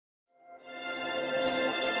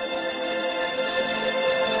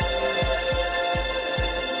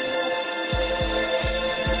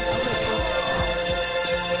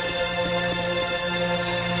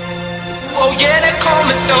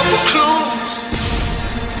me double clues.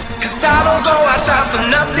 Cause I don't go outside for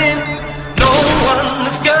nothing. No one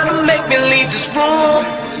is gonna make me leave this room.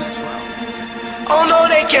 Oh no,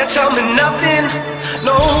 they can't tell me nothing.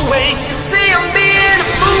 No way, you see I'm being a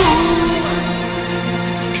fool.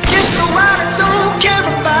 It gets so out, I don't care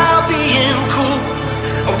about being cool.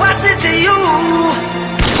 What's it to you?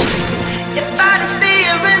 If I just stay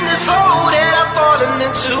here in this hole that I've fallen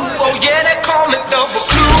into, oh yeah, they call me double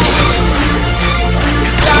clue.